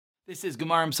This is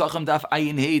Gemara Psachim Daf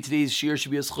Ayin Hey. Today's shir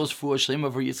should be a schos for Shlema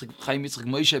for Yitzchak Chaim Yitzchak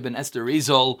Moshe ben Esther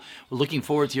Rezol. We're looking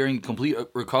forward to hearing complete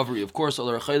recovery. Of course, all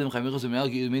our Chaylim Chaim Yitzchak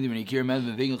Melgi Umedim and Ikir Med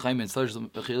Ben Vegel Chaim Ben Slash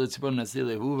Bechil Tzibon Nasir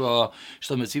Lehuva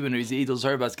Shlomo Tzibon Rizi Edel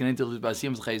Zar Bas Kenentel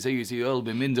Basim Chayisei Yisrael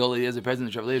Ben Mindol as a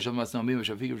president of Shavlei Shalom Asnam Bim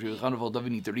Shafik Shulchan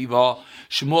David Niteriva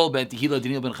Shmuel Ben Tehila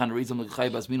Daniel Ben Chan Rezol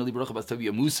Mechai Bas Mina Librocha Bas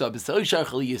Tavia Musa B'Sel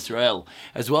Shachli Yisrael,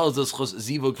 as well as the schos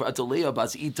Zivug for Atalea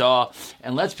Bas Ita.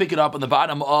 And let's pick it up on the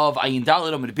bottom of Ayin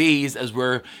Dalet Amud Beis as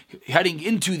we're heading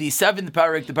into the seventh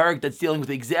parak, the parak that's dealing with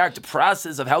the exact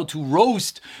process of how to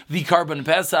roast the Karban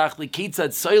Pesach, the Ketzad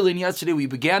Soilin. Yesterday we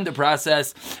began the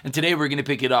process, and today we're going to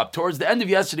pick it up. Towards the end of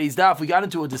yesterday's daf, we got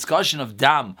into a discussion of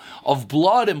dam, of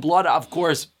blood, and blood, of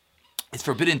course, it's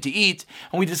forbidden to eat,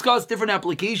 and we discussed different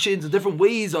applications and different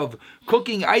ways of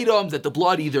cooking items that the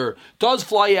blood either does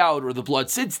fly out or the blood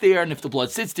sits there, and if the blood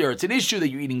sits there, it's an issue that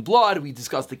you're eating blood. We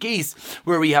discussed the case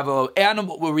where we have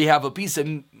a piece of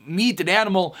meat, an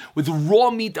animal with raw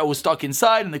meat that was stuck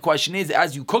inside, and the question is,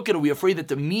 as you cook it, are we afraid that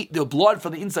the blood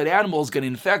from the inside animal is going to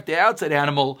infect the outside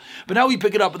animal? But now we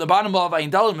pick it up at the bottom of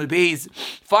Ayin Dalet Amud Beis,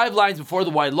 5 lines before the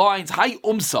white lines. Hai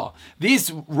umsa,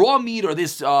 this raw meat or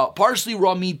this partially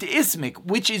raw meat, the ismik,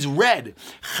 which is red,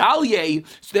 chalye,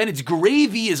 so then its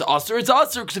gravy is aser. It's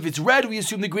aser because if it's red, we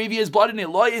assume the gravy is blood in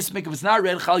it. Lo ismik, if it's not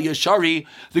red, chalye shari,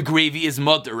 the gravy is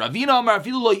mutter. Ravina amar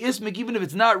afilu lo ismik, even if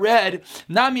it's not red,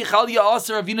 nami chalye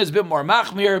aser. Ravina is a bit more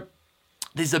machmir.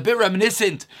 This is a bit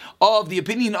reminiscent of the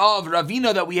opinion of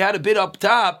Ravina that we had a bit up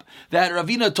top, that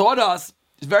Ravina taught us.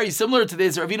 It's very similar to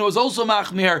this. Ravina was also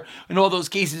machmir in all those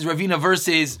cases. Ravina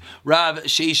versus Rav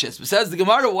Sheshes. But says the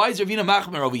Gemara, why is Ravina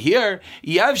machmir over here?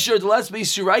 There's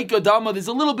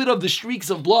a little bit of the streaks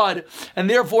of blood, and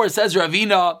therefore it says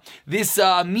Ravina, this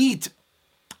meat,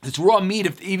 this raw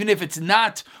meat, even if it's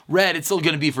not red, it's still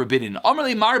going to be forbidden.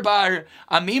 Amarle marbar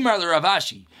amimar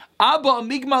Ravashi. Abba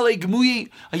migmale gmuyi.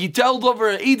 He told over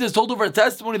a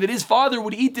testimony that his father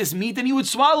would eat this meat and he would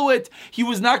swallow it. He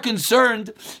was not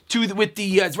concerned with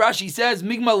the, as Rashi says,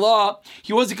 migmala.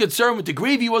 He wasn't concerned with the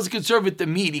gravy. He wasn't concerned with the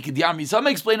meat. He could yami. Some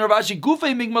explain Ravashi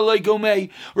gufei migmale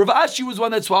gomei. Ravashi was one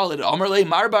that swallowed it. Amarle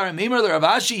marbar amimar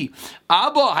Ravashi.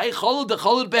 Abba hay cholod the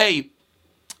cholod bay.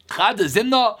 Once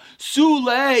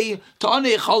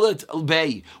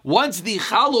the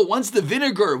chalo, once the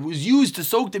vinegar was used to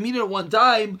soak the meat at one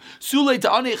time, he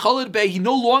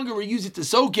no longer would use it to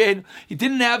soak it. He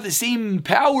didn't have the same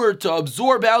power to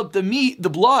absorb out the meat, the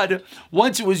blood,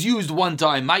 once it was used one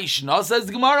time. Ma'ishna, says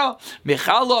the Gemara,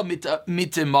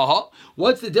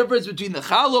 what's the difference between the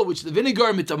chalo, which the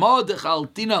vinegar, mitamaha, the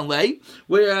chaltina lei,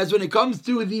 whereas when it comes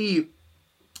to the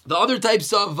other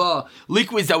types of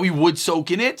liquids that we would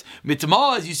soak in it,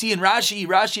 mitama, as you see in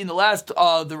Rashi in the last, the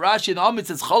Rashi in the Amit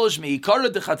says chalosh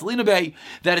meikara de chatlina bay,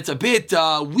 that it's a bit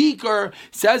weaker.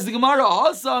 Says the Gemara,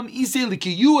 hasam isei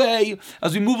likiyue.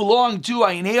 As we move along to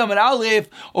Ainei Amar Aleph,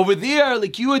 over there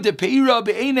likiyue de peira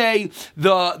be'enei,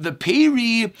 the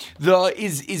peri,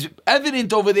 is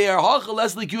evident over there. Hacha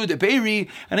less likiyue de peri,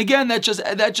 and again that's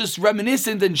just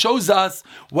reminiscent and shows us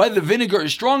whether the vinegar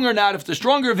is strong or not. If the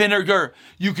stronger vinegar,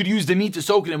 you could use the meat to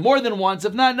soak it in more than once,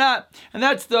 if not. And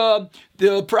that's the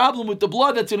problem with the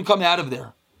blood that's going to come out of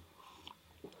there.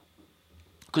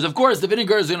 Because, of course, the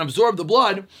vinegar is going to absorb the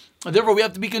blood, and therefore we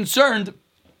have to be concerned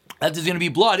that there's going to be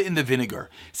blood in the vinegar.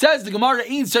 Says the Gemara,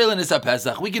 "Ein soilin es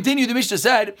Pesach." We continue. The Mishnah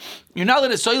said, "You're not allowed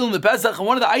to soil in the Pesach." And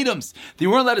one of the items that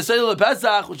you weren't allowed to soil in the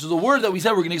Pesach, which is a word that we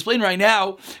said we're going to explain right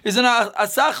now, is an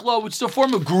asachla, which is a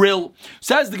form of grill.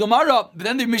 Says the Gemara. But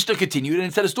then the Mishnah continued and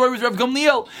it said a story with Rav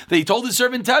Gamliel that he told his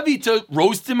servant Tavi to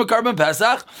roast him a Karban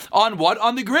Pesach on what?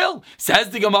 On the grill.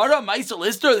 Says the Gemara, "Ma'aseh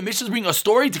Lister." The Mishnah is bringing a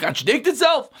story to contradict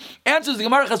itself. Answers the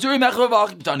Gemara, we have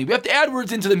to add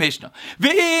words into the Mishnah.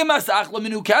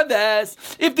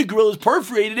 If the grill is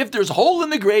perforated, if there's a hole in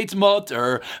the grate,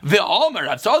 mutter. Now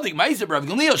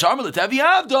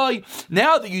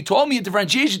that you told me a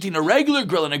differentiation between a regular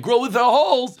grill and a grill with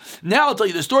holes, now I'll tell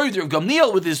you the story of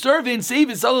Gamliel with his servant,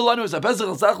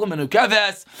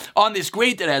 on this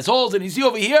grate that has holes. And you see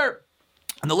over here,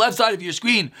 on the left side of your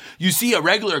screen, you see a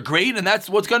regular grate, and that's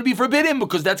what's going to be forbidden,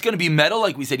 because that's going to be metal,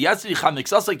 like we said yesterday, and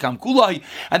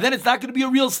then it's not going to be a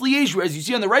real sliage. Whereas you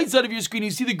see on the right side of your screen,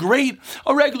 you see the grate,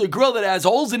 a regular grill that has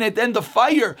holes in it, then the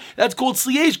fire, that's called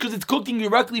sliage, because it's cooking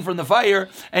directly from the fire,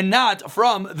 and not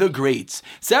from the grates.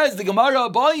 Says the Gemara,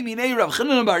 about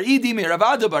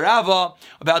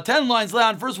 10 lines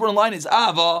down, first word in line is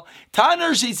Ava,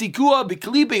 Taner Shesikua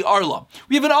Biklibe Arla.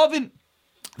 We have an oven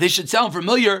This should sound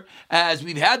familiar, as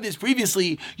we've had this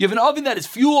previously. You have an oven that is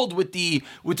fueled with the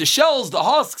shells, the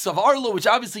husks of arla, which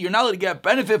obviously you're not allowed to get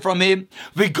benefit from him,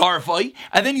 v'garfai,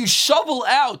 and then you shovel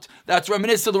out, that's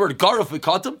reminiscent of the word garf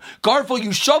v'katam, garfai,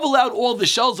 you shovel out all the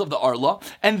shells of the arla,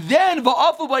 and then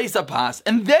va'afu ba'yisapas,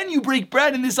 and then you break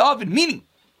bread in this oven, meaning,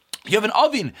 you have an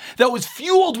oven that was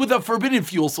fueled with a forbidden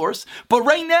fuel source, but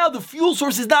right now the fuel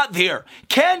source is not there.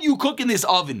 Can you cook in this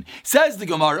oven? Says the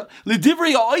Gemara,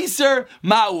 L'divrei ha'oser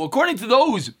ma'u. According to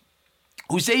those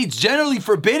who say it's generally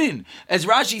forbidden, as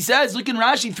Rashi says, look in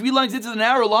Rashi, 3 lines into the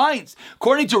narrow lines.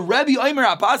 According to Rabbi Omer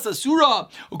Abbas Asura,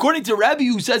 according to Rabbi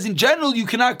who says in general you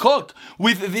cannot cook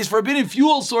with this forbidden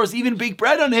fuel source, even bake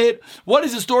bread on it. What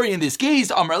is the story in this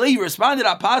case? Amrle, you responded,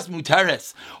 Apas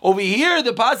Muteres. Over here,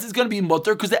 the pas is going to be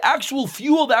mutter because the actual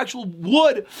fuel, the actual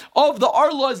wood of the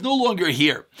arla is no longer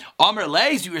here.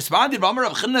 Amrle, so you responded, Amar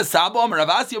Rav China Saba, Amar Rav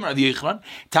Asi, Amar Rav Yechran.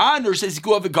 Tanur says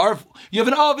you have a garf. You have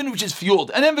an oven which is fueled,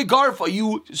 and then the garfa, you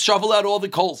shovel out all the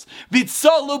coals. And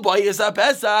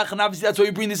obviously that's why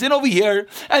you bring this in over here.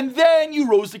 And then you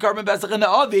roast the carbon pesach in the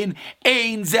oven.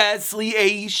 That's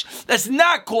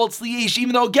not called sli'esh,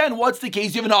 even though, again, what's the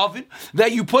case? You have an oven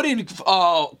that you put in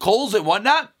coals and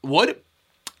whatnot, wood.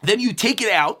 Then you take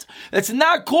it out. That's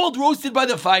not called roasted by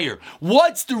the fire.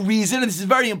 What's the reason? And this is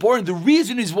very important. The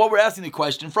reason is what we're asking the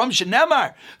question from.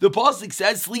 Shenemar, the pasuk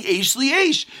says sli'esh,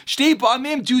 sli'esh, shtei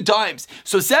pamim 2 times.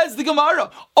 So says the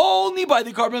Gemara, only by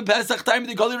the carbon pesach time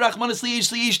the gali rachman sli'esh,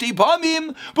 sli'esh, shtei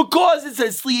pamim, because it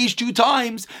says sli'esh 2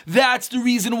 times. That's the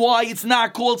reason why it's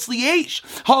not called sli'esh.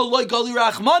 How like gali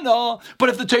rachmana? But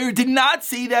if the Torah did not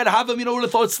say that, Havamina would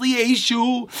have thought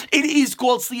sli'eshu. It is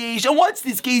called sli'esh. And what's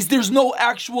this case? There's no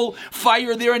actual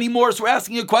fire there anymore, so we're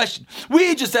asking a question.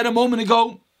 We just said a moment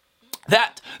ago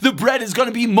that the bread is going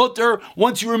to be mutter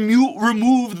once you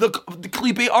remove the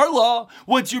klipe arla,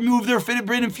 once you remove their fitted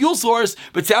bread and fuel source.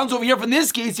 But sounds over here from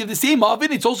this case, you have the same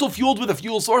oven, it's also fueled with a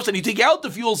fuel source, and you take out the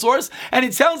fuel source, and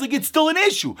it sounds like it's still an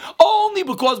issue. Only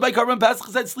because by Karban Pesach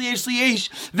said sli'esh, sli'esh.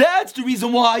 That's the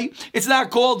reason why it's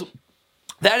not called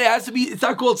that it has to be, it's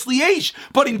not called sli'esh,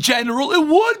 but in general, it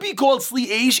would be called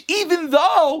sli'esh, even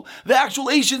though the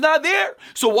actual esh is not there.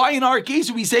 So why in our case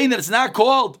are we saying that it's not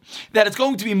called, that it's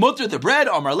going to be mutter, the bread,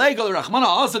 Amar Legal, Rachmana,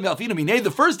 Asam, Yalfina, Minei? The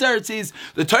first teretz is,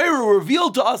 the Torah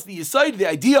revealed to us the aside, the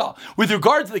idea, with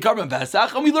regard to the Karban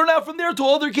Pesach, and we learn out from there to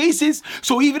other cases.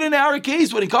 So even in our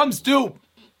case, when it comes to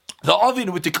the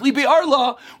oven with the klipe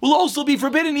arla will also be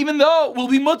forbidden, even though will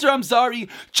be mutter,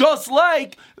 just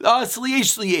like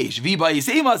sli'esh. V'ba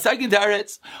yisema, second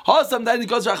teretz, hasam that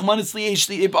because rachman is sli'esh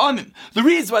amim. The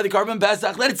reason why the carbon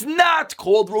pesach that it's not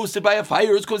called roasted by a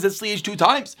fire is because it's sli'esh 2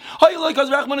 times.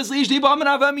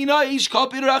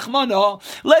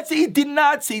 Let's say it did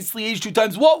not say sli'esh 2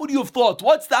 times. What would you have thought?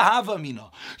 What's the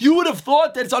havamina? You would have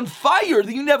thought that it's on fire,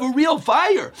 that you have a real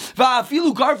fire.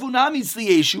 Va'afilu karfu nami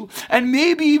sli'eshu, and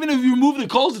maybe even if you remove the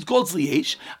coals, it's called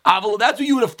sli'esh. That's what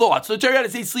you would have thought. So the Torah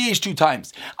had to say sli'esh 2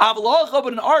 times.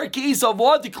 But in our case of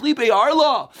what? The klipe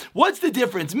arla. What's the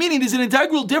difference? Meaning there's an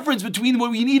integral difference between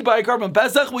what we need by a Karban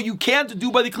Pesach, what you can't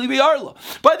do by the klipe arla.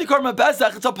 By the Karban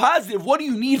Pesach, it's a positive. What do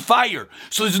you need? Fire.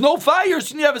 So there's no fire, so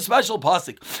you need to have a special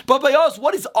pasuk. But by us,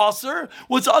 what is aser?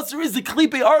 What's aser is the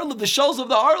klipe arla, the shells of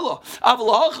the arla.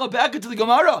 Back into the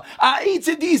Gemara.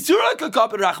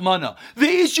 The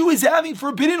issue is having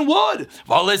forbidden wood.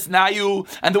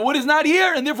 And the wood is not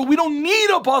here, and therefore we don't need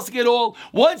a pasuk at all.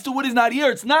 Once the wood is not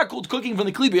here, it's not called cooking from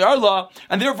the klipe arla,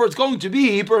 and therefore it's going to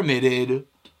be permitted.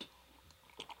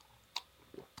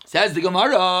 Says the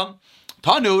Gemara,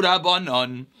 Tanu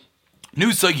Rabbanon, new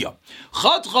sugya.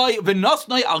 Chatchai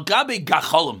v'nasnai al gabe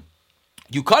gachalim.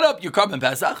 You cut up your Karban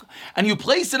Pesach and you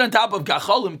place it on top of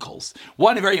gachalim coals.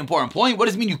 One very important point. What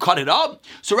does it mean you cut it up?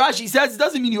 So Rashi says it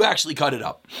doesn't mean you actually cut it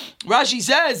up. Rashi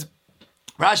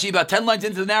about 10 lines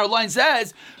into the narrow line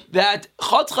says that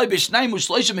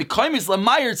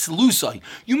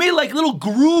you made like little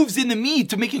grooves in the meat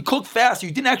to make it cook faster.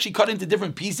 You didn't actually cut into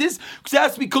different pieces because it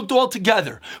has to be cooked all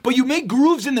together. But you made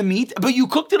grooves in the meat, but you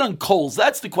cooked it on coals.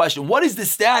 That's the question. What is the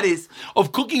status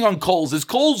of cooking on coals? Is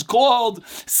coals called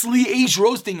sli'esh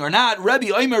roasting or not? Rabbi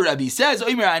says,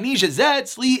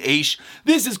 sli'esh.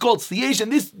 This is called sli'esh, and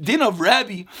this din of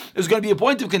Rabbi is going to be a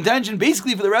point of contention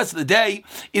basically for the rest of the day.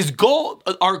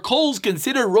 Are coals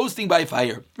considered roasting by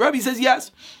fire? Rabbi says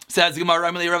yes. Says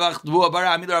Gemara, Rav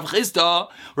Chisda.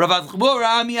 Rav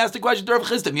Chisda asked the question to Rav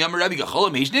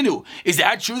Chisda. Is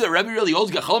that true that Rabbi really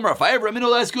holds gacholim are fire?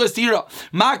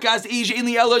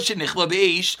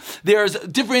 There's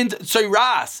different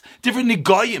tzoras, different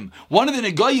negoyim. One of the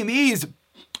negoyim is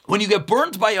when you get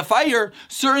burnt by a fire,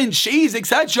 certain sheis,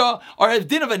 etc., are a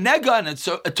din of a nega and a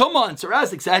tuma and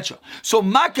saras, etc. So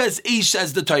makas ish,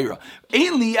 says the Torah.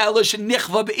 Ainli elish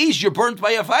nichva beish, you're burnt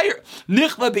by a fire.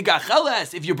 Nichva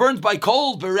begacheles, if you're burnt by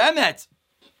cold, beremet,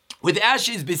 with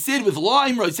ashes, besid, with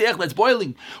lime, roseach, that's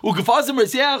boiling. Ukefasim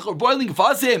roseach, or boiling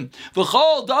kefasim.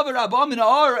 V'chol davar abam in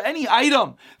or any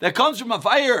item that comes from a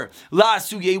fire. La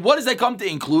suye, what does that come to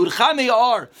include? Chamei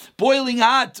ar, boiling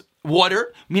hot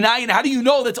water. Minayin, how do you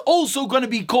know that's also going to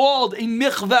be called a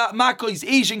michva makois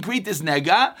ish and create this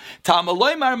nega?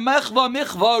 Tamaloymar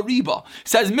michva riba.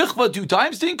 Says michva 2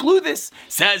 times to include this.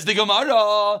 Says the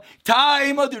Gemara.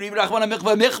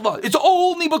 It's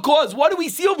only because, what do we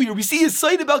see over here? We see a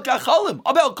site about kachalim,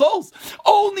 about coals.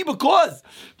 Only because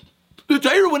the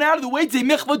Torah went out of the way to say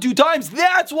michva 2 times.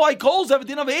 That's why coals have a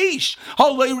din of eish.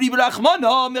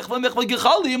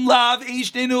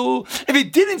 If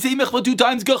it didn't say michva 2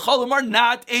 times, gechalim are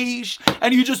not eish.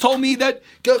 And you just told me that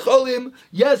gechalim,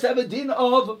 yes, have a din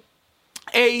of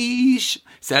eish.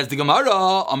 Says the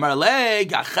Gemara, Amar le,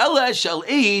 gacheles shel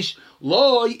eish,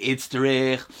 loy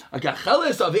itzterich. A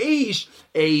gacheles of eish,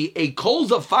 a coals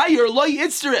of fire, loy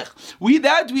itzterich. We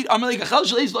don't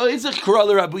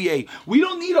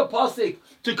need a pasuk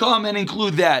to come and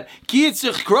include that. Ki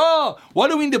itzterich kra. What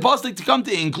do we need the pasuk to come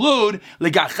to include?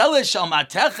 Legacheles shel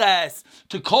mateches,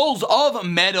 to coals of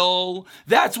metal.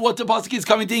 That's what the pasuk is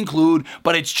coming to include.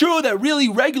 But it's true that really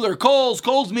regular coals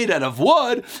made out of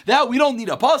wood, that we don't need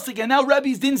a pasuk. And now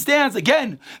Rebbe's din stands.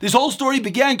 Again, this whole story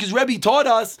began because Rebbe taught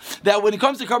us that when it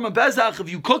comes to Karban Pesach, if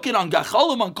you cook it on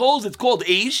gachalim, on coals, it's called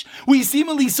eish. We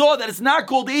seemingly saw that it's not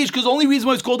called eish because the only reason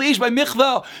why it's called eish by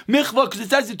michvah because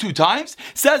it says it 2 times.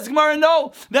 Says the Gemara,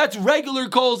 no, that's regular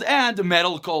coals and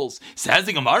metal coals. Says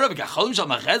the Gemara, is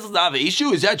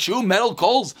that true? Metal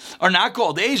coals are not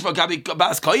called eish.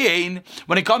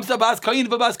 When it comes to bas koyin,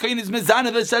 if a bas koyin is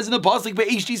mizanav, it says in the pasuk,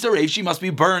 be'eish tisarei, she must be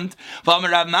burned.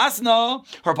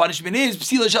 Her punishment is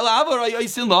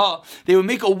they would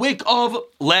make a wick of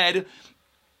lead,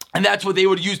 and that's what they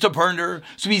would use to burn her.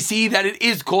 So we see that it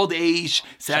is called eish.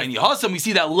 Says Yehosam, we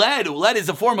see that lead is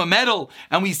a form of metal,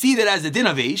 and we see that as a din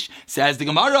of eish. Says the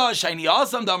Gemara, Shiny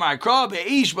Yehosam damar kra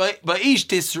be'eish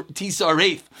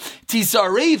tisaref.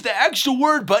 Tisaref, the actual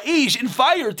word ba'eish, in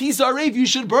fire, tisaref, you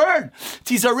should burn.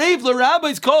 Tisaref, the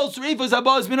rabbis call saref as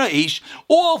abaz min ha'eish,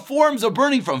 all forms of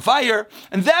burning from fire,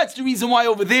 and that's the reason why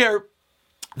over there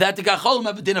that the gachalim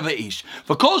have a din of eish.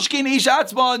 For kol shkein eish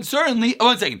atzma, and certainly,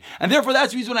 1 second, and therefore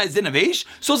that's the reason why it's din of eish,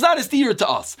 so it's not a steer to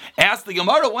us. Ask the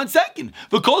Gemara, 1 second.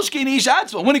 For kol shkein eish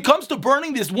atzma, when it comes to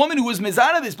burning this woman who was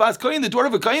mizana, this bas koyin, the daughter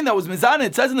of a koyin that was mizana,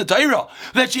 it says in the Torah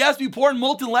that she has to be pouring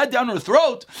molten lead down her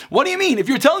throat. What do you mean? If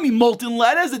you're telling me molten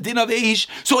lead has a din of eish,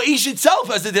 so eish itself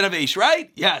has a din of eish, right?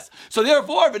 Yes. So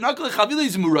therefore,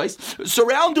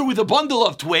 surround her with a bundle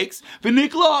of twigs,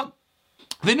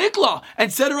 Vinikla,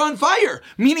 and set her on fire.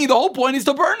 Meaning the whole point is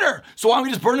to burn her. So why don't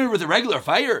we just burn her with a regular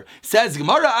fire? Says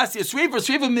Gemara, Asya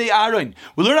Sreifer me Aaron.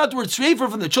 We learn out the word Sreifer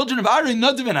from the children of Aaron,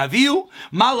 Nadav and Avihu.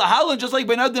 Malahalan, just like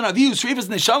by Nadav and Avihu, Sreifer's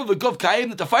Neshama v'Gov Kayim,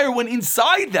 that the fire went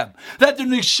inside them. That their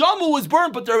Neshama was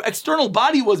burnt, but their external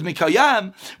body was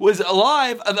Mikayam, was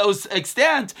alive, that was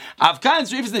extant. Avkan,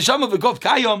 Sreifer's Neshama v'Gov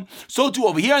Kayim. So too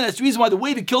over here, and that's the reason why the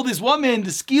way to kill this woman,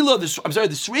 the skila, the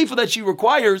Sreifer that she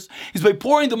requires, is by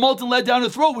pouring the molten lead down her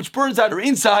throat, which burns out her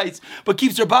insides but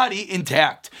keeps her body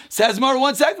intact. Says Mar,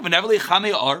 1 second. Why don't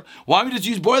we just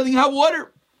use boiling hot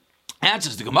water?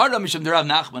 Answers the Gemara, Misham the Rav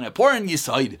Nachman, a poor in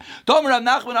Yisaid. Tom Rav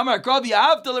Nachman, Amar Krav,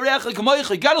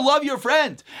 you gotta love your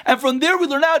friend. And from there we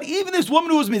learn out, even this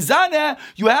woman who was Mizana,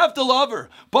 you have to love her.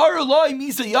 Bar Eloi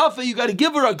Misa Yafa, you gotta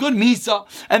give her a good Misa.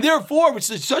 And therefore, which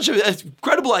is such an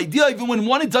incredible idea, even when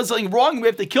one does something wrong, we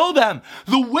have to kill them.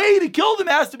 The way to kill them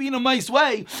has to be in a nice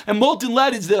way. And molten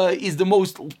lead is the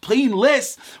most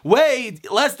painless way,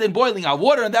 less than boiling hot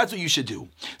water, and that's what you should do.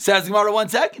 Says the Gemara, 1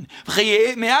 second.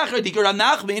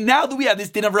 Now that we have this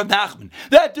din of Rav Nachman,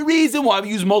 that the reason why we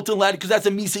use molten lead, because that's a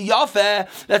misa yafeh,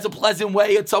 that's a pleasant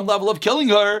way at some level of killing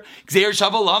her. Gzeir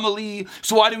shava lamali.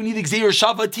 So why do we need Gzeir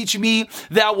shava teaching me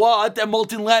that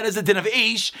molten lead is a din of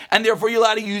eish, and therefore you're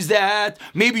allowed to use that?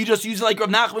 Maybe you just use it like Rav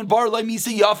Nachman bar like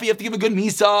misa yafeh. You have to give a good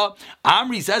misa.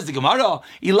 Amri says the Gemara,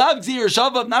 ilav Gzeir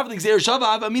shava, not Gzeir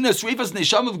shava. Avamina sreifas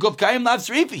nesham of gov kayim lav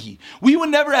sreifahi. We would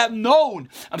never have known.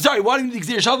 I'm sorry. Why do we need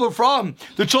Gzeir shava from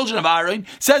the children of Aaron?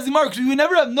 Says the Gemara, because we would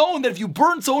never have known that if you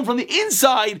burn someone from the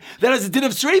inside, that has a din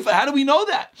of sreifa. How do we know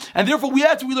that? And therefore, we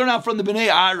learn out from the Bnei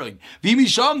Aaron.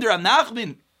 V'misham der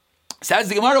Nachman. Says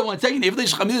the Gemara, 1 second.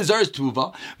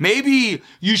 Maybe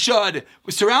you should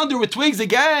surround her with twigs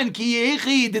again, so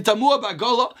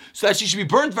that she should be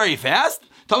burnt very fast.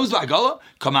 Thomas Bagala,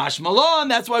 Kamash Malan.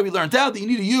 That's why we learned out that you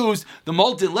need to use the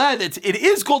molten lead. It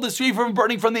is called the stream from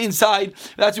burning from the inside.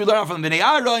 That's what we learned out from the Bnei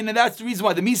Aaron, and that's the reason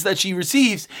why the misa that she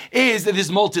receives is this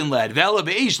molten lead.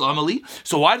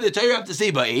 So why did the Torah have to say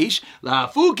ba'esh?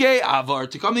 Lafuke avar,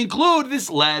 to come include this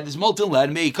lead, this molten lead,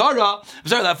 meikara. I'm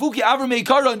sorry, lafuke avar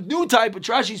meikara, new type, which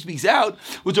Rashi speaks out.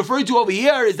 What's referred to over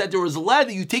here is that there was lead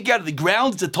that you take out of the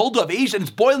ground. It's a tolda of eish, and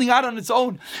it's boiling out on its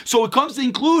own. So it comes to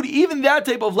include even that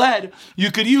type of lead you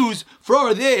could use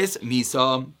for this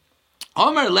misa.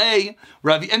 Amar lei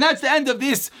Ravi, and that's the end of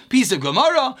this piece of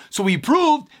Gemara. So we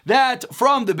proved that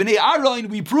from the Bnei Aaron,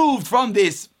 we proved from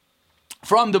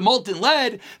the molten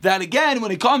lead, that again, when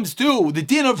it comes to the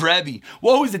din of Rebbe,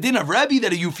 what was the din of Rebbe?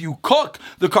 That if you cook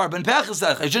the carbon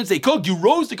pesach, I shouldn't say cook, you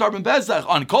roast the carbon pesach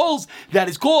on coals, that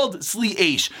is called sli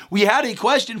eish. We had a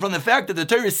question from the fact that the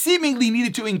Torah seemingly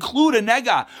needed to include a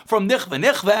nega from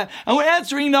nichve, and we're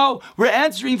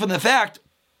answering from the fact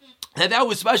that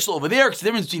was special over there, because the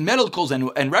difference between metal coals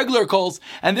and regular coals,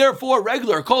 and therefore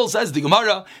regular coals, says the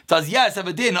Gemara, does yes have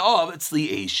a din of tzli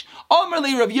eish. Amar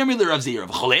le Rav Yirmiyah Rav Zera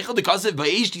v'cholecha dekasev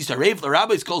ba'eish tisaref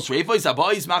l'rabbeis kol sreifos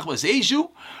habayis machmas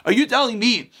eishu. Are you telling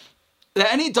me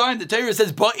that any time the Torah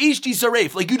says ba'eish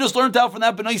tisaref, like you just learned out from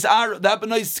that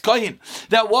benais kain,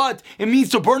 that what it means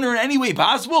to burn her in any way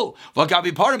possible?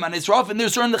 V'gabi parim and it's rough, and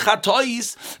there's certain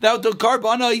chatais that the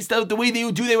karbanos, that the way they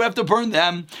would have to burn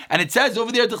them, and it says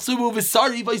over there t'chsubu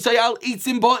v'sari v'isayal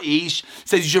eitzim ba'eish,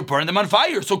 says you should burn them on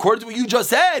fire. So according to what you just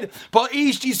said,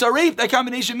 ba'eish tisaref, that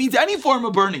combination means any form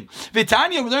of burning.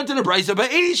 V'tanya, we learned in the brayso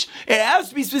ba'eish, it has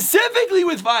to be specifically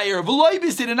with fire, v'loy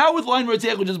bisid, and not with line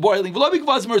mertzeach, which is boiling, v'loy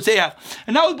b'kvas mertzeach,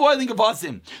 and now with boiling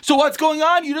kavasim. So what's going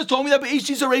on? You just told me that b'eish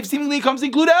tisaref seemingly comes to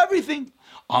include everything.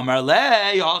 Amar le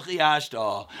hachi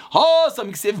ashta ha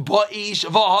samiksiv ba'ish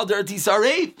v'hadar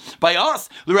tisaref. By us,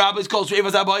 the rabbis call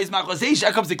shreivas abayis machlaseish.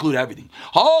 That comes to include everything.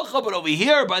 Ha, but over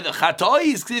here by the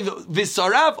chatais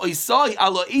v'saraf oisai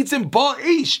alo itzim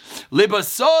ba'ish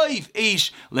libasoif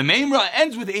ish lemeimra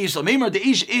ends with ish lemeimra the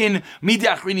ish in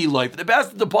midachrini life. The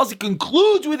best the pasuk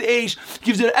concludes with ish,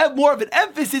 gives it more of an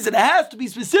emphasis, and it has to be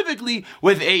specifically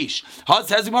with ish. Ha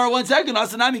says Gemara 1 second.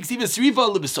 Hasanami ksiv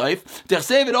srifa libasoif.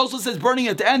 Tersev, it also says burning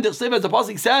at the end. As the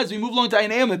pasuk says, we move along to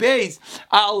Ayin Beis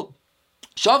al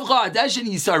Shavcha Adeshin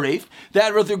Yisaref,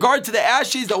 that with regard to the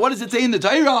ashes, that what does it say in the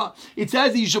Torah? It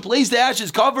says that you should place the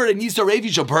ashes covered and Yisaref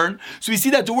you should burn. So we see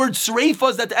that the word Sreifa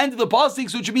is at the end of the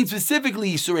pasuk, which means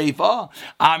specifically Sreifa.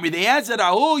 Amri, they answered,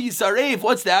 "Oh, Yisaref,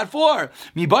 what's that for?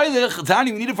 We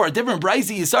need it for a different price.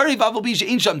 Yisaref avol bisha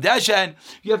in sham deshen.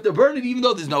 You have to burn it even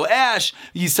though there's no ash.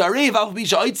 Yisaref avol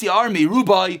bisha oitzi armi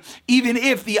rubai. Even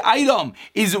if the item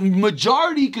is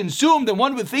majority consumed, and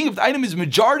one would think if the item is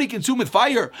majority consumed with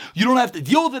fire, you don't have to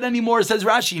deal with it anymore." Says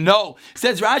Rashi, no.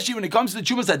 Says Rashi, when it comes to the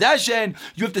Chumas Hadeshen,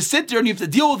 you have to sit there and you have to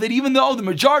deal with it even though the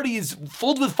majority is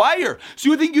filled with fire. So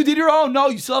you think you did your own? No,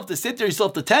 you still have to sit there, you still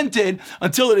have to tent it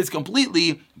until it is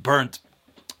completely burnt.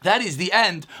 That is the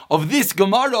end of this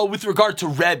Gemara with regard to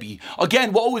Rebbe.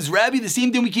 Again, what was Rebbe? The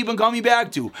same thing we keep on coming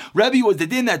back to. Rebbe was the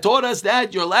din that taught us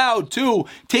that you're allowed to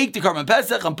take the Karban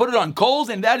Pesach and put it on coals,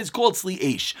 and that is called Sli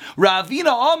Eish.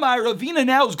 Ravina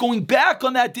now is going back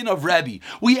on that din of Rebbe.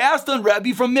 We asked on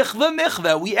Rebbe from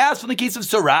Michveh. We asked from the case of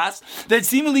Saras that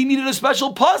seemingly needed a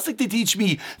special pasuk to teach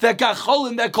me that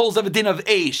Gacholim, that coals have a din of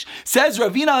Eish. Says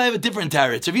Ravina, I have a different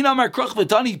teretz. Ravina Amar Kruch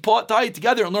V'Tani tie it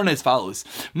together and learn as follows.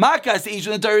 Makas Eish,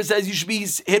 when the says you should be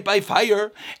hit by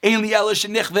fire. How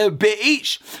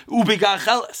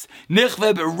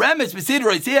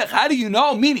do you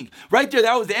know? Meaning, right there,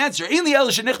 that was the answer.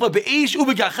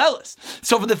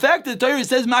 So for the fact that the Torah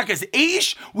says Makas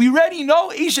Eish, we already know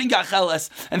Eish and Gacheles,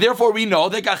 and therefore we know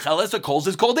that Gacheles, the coals,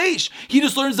 is called Eish. He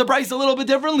just learns the price a little bit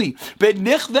differently. But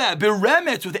Nichve,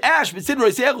 Beremetz, with ash, with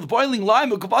boiling lime,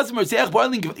 with boiling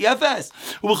Yefes,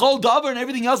 with Chol Davar, and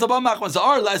everything else about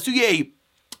Machmazar, last to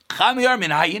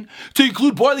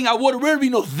include boiling hot water. Where do we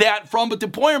know that from? But the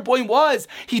point was,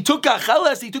 he took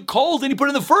gacheles, he took coals, and he put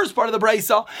in the first part of the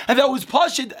brisa, and that was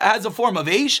pashid as a form of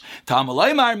eish.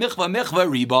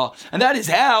 And that is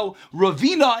how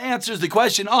Ravina answers the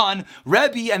question on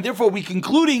Rebbe, and therefore we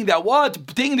concluding that what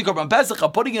taking the korban pesach,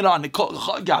 putting it on the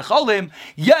gacholim,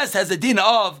 yes, has a din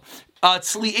of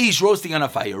tzli eish, roasting on a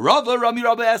fire. Rami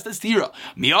asked the stira.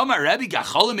 Miyamar Rebbe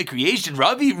gacholim creation.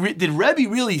 Did Rebbe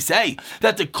really say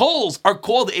that the coals are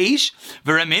called eish?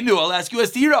 V'reminu, I'll ask you a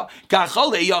stira.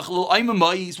 Gachole yachlul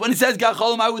aimamayis. When it says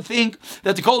gacholim, I would think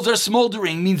that the coals are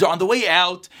smoldering, means they're on the way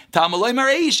out. Tamalay mar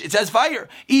eish, it says fire.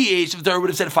 Eish, if there would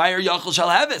have said fire, yachol shall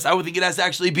have it. I would think it has to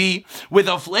actually be with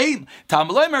a flame.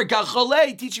 Tamalay mar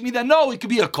gachole, teaching me that no, it could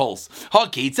be a coals. Ha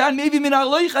keitzan, maybe min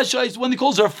aloich hashayis, when the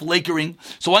coals are flickering.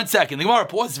 So 1 second. second. The Gemara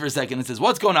pauses for a second and says,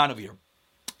 what's going on over here?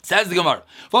 Says the Gemara,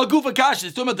 Gufa Kash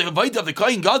is talking about the Havaita of the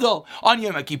Kohen Gadol on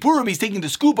Yom Kippurim. He's taking the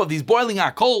scoop of these boiling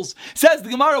hot coals. Says the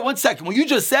Gemara, 1 second, what you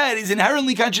just said is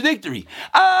inherently contradictory.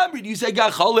 You said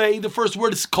Gachale, the first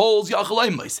word is coals,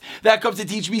 Yachalaimais. That comes to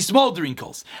teach me smoldering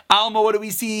coals. Alma, what do we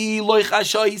see? Loich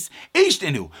Hashais,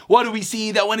 Eishtenu. What do we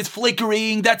see? That when it's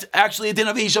flickering, that's actually a din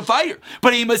of Eish, of fire.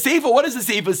 But in Seifa, what does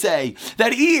the Seifa say?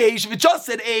 That Eish, if it just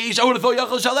said Eish, I would have thought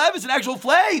Yachal Shalev is an actual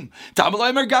flame.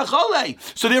 Tamalaimer Gachale.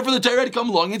 So therefore the Torah had to come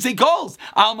along and say coals.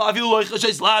 Now we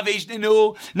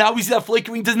see that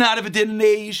flickering does not have a din in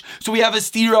Eish. So we have a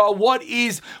stira. What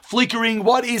is flickering?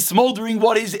 What is smoldering?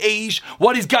 What is Eish?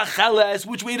 What is gacheles?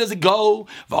 Which way does it go?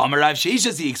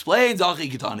 He explains, I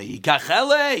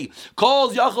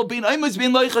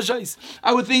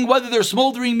would think whether they're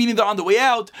smoldering, meaning they're on the way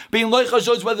out,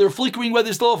 whether they're flickering, whether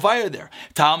there's still a fire there.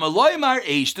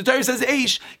 The Torah says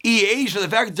Eish. For the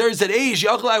fact that the Torah said Eish,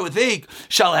 I would think,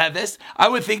 I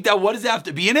would think that what does it have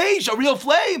to be an Eish, a real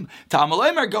flame?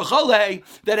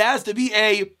 That has to be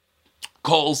a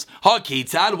coals. How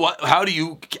do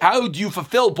you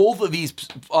fulfill both of these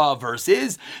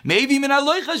verses? Maybe min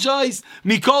aloichashais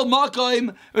mikol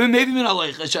makaim. Maybe min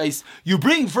aloichashais. You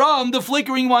bring from the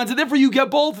flickering ones, and therefore you get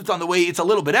both. It's on the way. It's a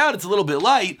little bit out. It's a little bit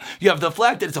light. You have the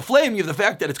fact that it's a flame. You have the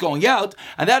fact that it's going out,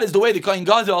 and that is the way the Kohen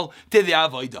Gadol did the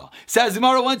avodah. Says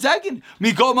Gemara, 1 second.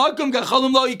 Mikol makaim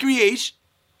gachalim lo yikriyesh.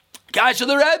 Kasha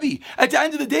the Rebbe. At the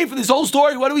end of the day, for this whole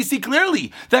story, what do we see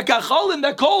clearly? That gachalim,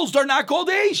 that coals, are not called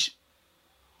Eish.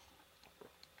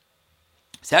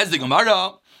 Says the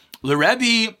Gemara, the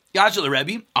Rebbe, Kasha the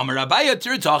Rebbe, Amar Abaya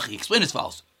Tirtachi. Explain as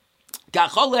follows. When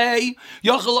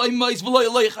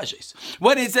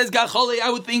it says gachale, I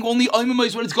would think only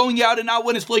oimimais when it's going out and not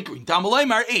when it's flickering.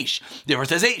 Tamalaymar eish. Therefore it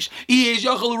says eish.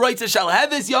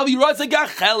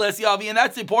 And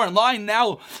that's the important line.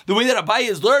 Now, the way that Abaye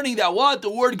is learning that what the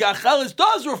word gacheles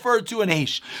does refer to an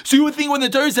eish. So you would think when the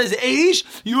Torah says eish,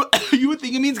 you would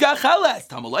think it means gacheles.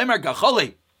 Tamalaymar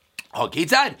gachale. Okay,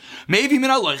 Tzad. Maybe min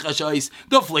aloichashais,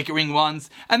 the flickering ones,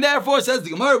 and therefore says the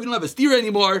Gemara, we don't have a steer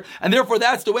anymore, and therefore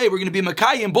that's the way we're going to be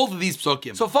Makai in both of these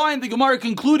psukim. So fine, the Gemara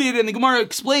concluded, and the Gemara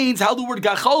explains how the word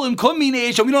gacholim could mean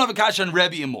eish, and we don't have a kasha on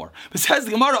Rebbe anymore. But says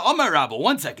the Gemara, Amar Rabba,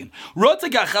 1 second. Rotza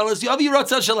gacheles yavi,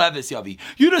 rotza shalavis yavi.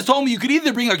 You just told me you could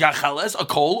either bring a gacheles, a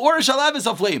coal, or a shalavis,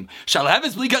 a flame.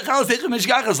 Shalavis bli gacheles echemish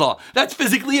gachesla. That's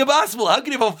physically impossible. How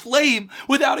can you have a flame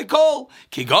without a coal?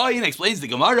 Kigayin explains the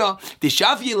Gemara, the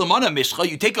shafi lamana mishcha,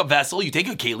 you take a vessel, you take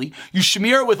a keli, you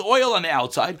smear it with oil on the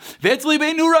outside, vetzli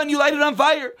beinura, and you light it on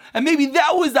fire. And maybe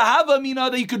that was the hava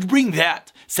mina that you could bring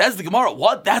that. Says the Gemara,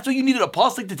 what? That's what you needed a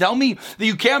pasuk to tell me? That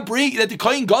you can't bring, that the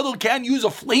Kohen Gadol can't use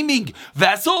a flaming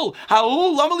vessel? How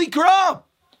lamali kra?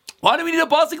 Why do we need a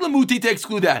pasuk lamuti to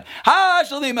exclude that? Ha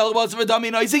shalei melabas v'dami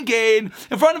nois again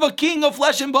in front of a king of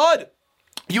flesh and blood.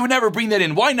 You would never bring that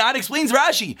in. Why not? Explains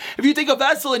Rashi. If you take a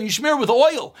vessel and you smear it with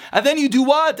oil, and then you do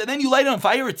what? And then you light it on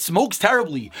fire, it smokes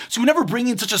terribly. So you never bring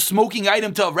in such a smoking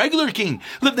item to a regular king.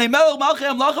 This is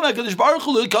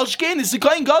the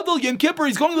Kohen Gadol, Yom Kippur,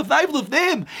 he's going with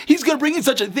him. He's going to bring in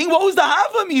such a thing. What was the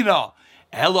Havamina?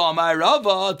 Elo my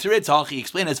Rava Tiritachi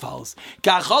explain as follows.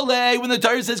 Kachale, when the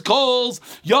Torah says coals,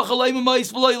 Yachalei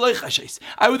Mamais V'loi Leichashes.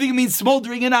 I would think it means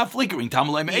smoldering and not flickering.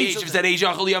 Tamalei Meish, if it said Eish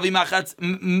Yachal Yavi Machatz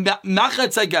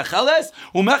Gacheles,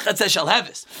 Umachatz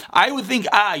Shalheves. I would think,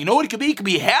 you know what it could be? It could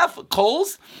be half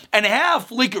coals and half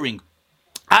flickering.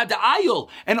 At the aisle,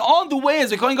 and on the way,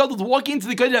 as the Kohen Gadol is walking into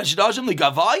the Kodesh HaShadashim, the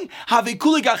Gavai, have a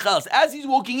kuli gacheles. As he's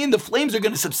walking in, the flames are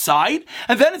going to subside,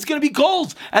 and then it's going to be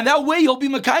coals. And that way, he'll be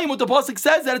Makayim, what the pasuk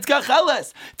says, that it's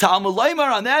gacheles. Talmud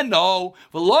Leimar on that, no.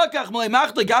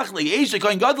 The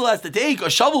Kohen Gadol has to take a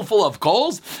shovel full of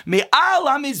coals, from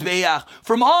on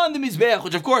the Mizbeach,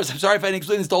 which of course, I'm sorry if I didn't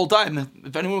explain this the whole time,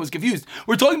 if anyone was confused.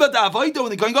 We're talking about the Avaita, when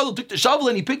the Kohen Gadol took the shovel,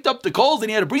 and he picked up the coals, and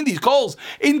he had to bring these coals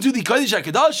into the Kodesh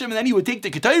HaKadoshim, and then he would take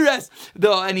the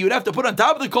and he would have to put on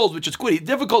top of the coals, which is quite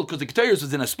difficult because the ketores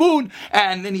was in a spoon,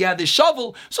 and then he had this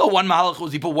shovel. So one mahalach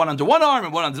was he put one under one arm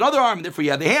and one under another arm, and therefore he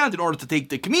had the hand in order to take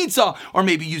the kmitza, or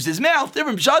maybe use his mouth,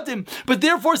 different pshatim. But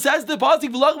therefore says the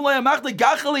pasuk,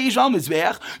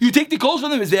 you take the coals from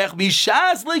the mizbech,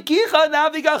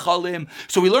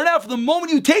 so we learn out from the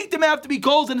moment you take them have to be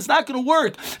coals, and it's not going to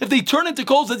work if they turn into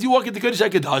coals as you walk into Kodesh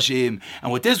HaKadoshim.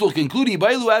 And with this we'll conclude.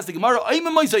 Ibailu asked the Gemara,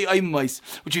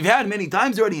 which we've had many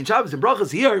times already in Shabbos and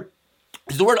Brachas here,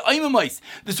 is the word aimamais.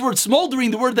 This word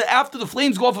smoldering, the word that after the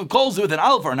flames go off of coals with an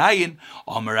aleph or an ayin.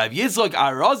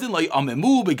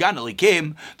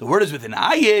 The word is with an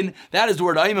ayin. That is the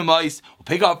word aimamais. We'll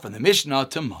pick up from the Mishnah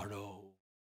tomorrow.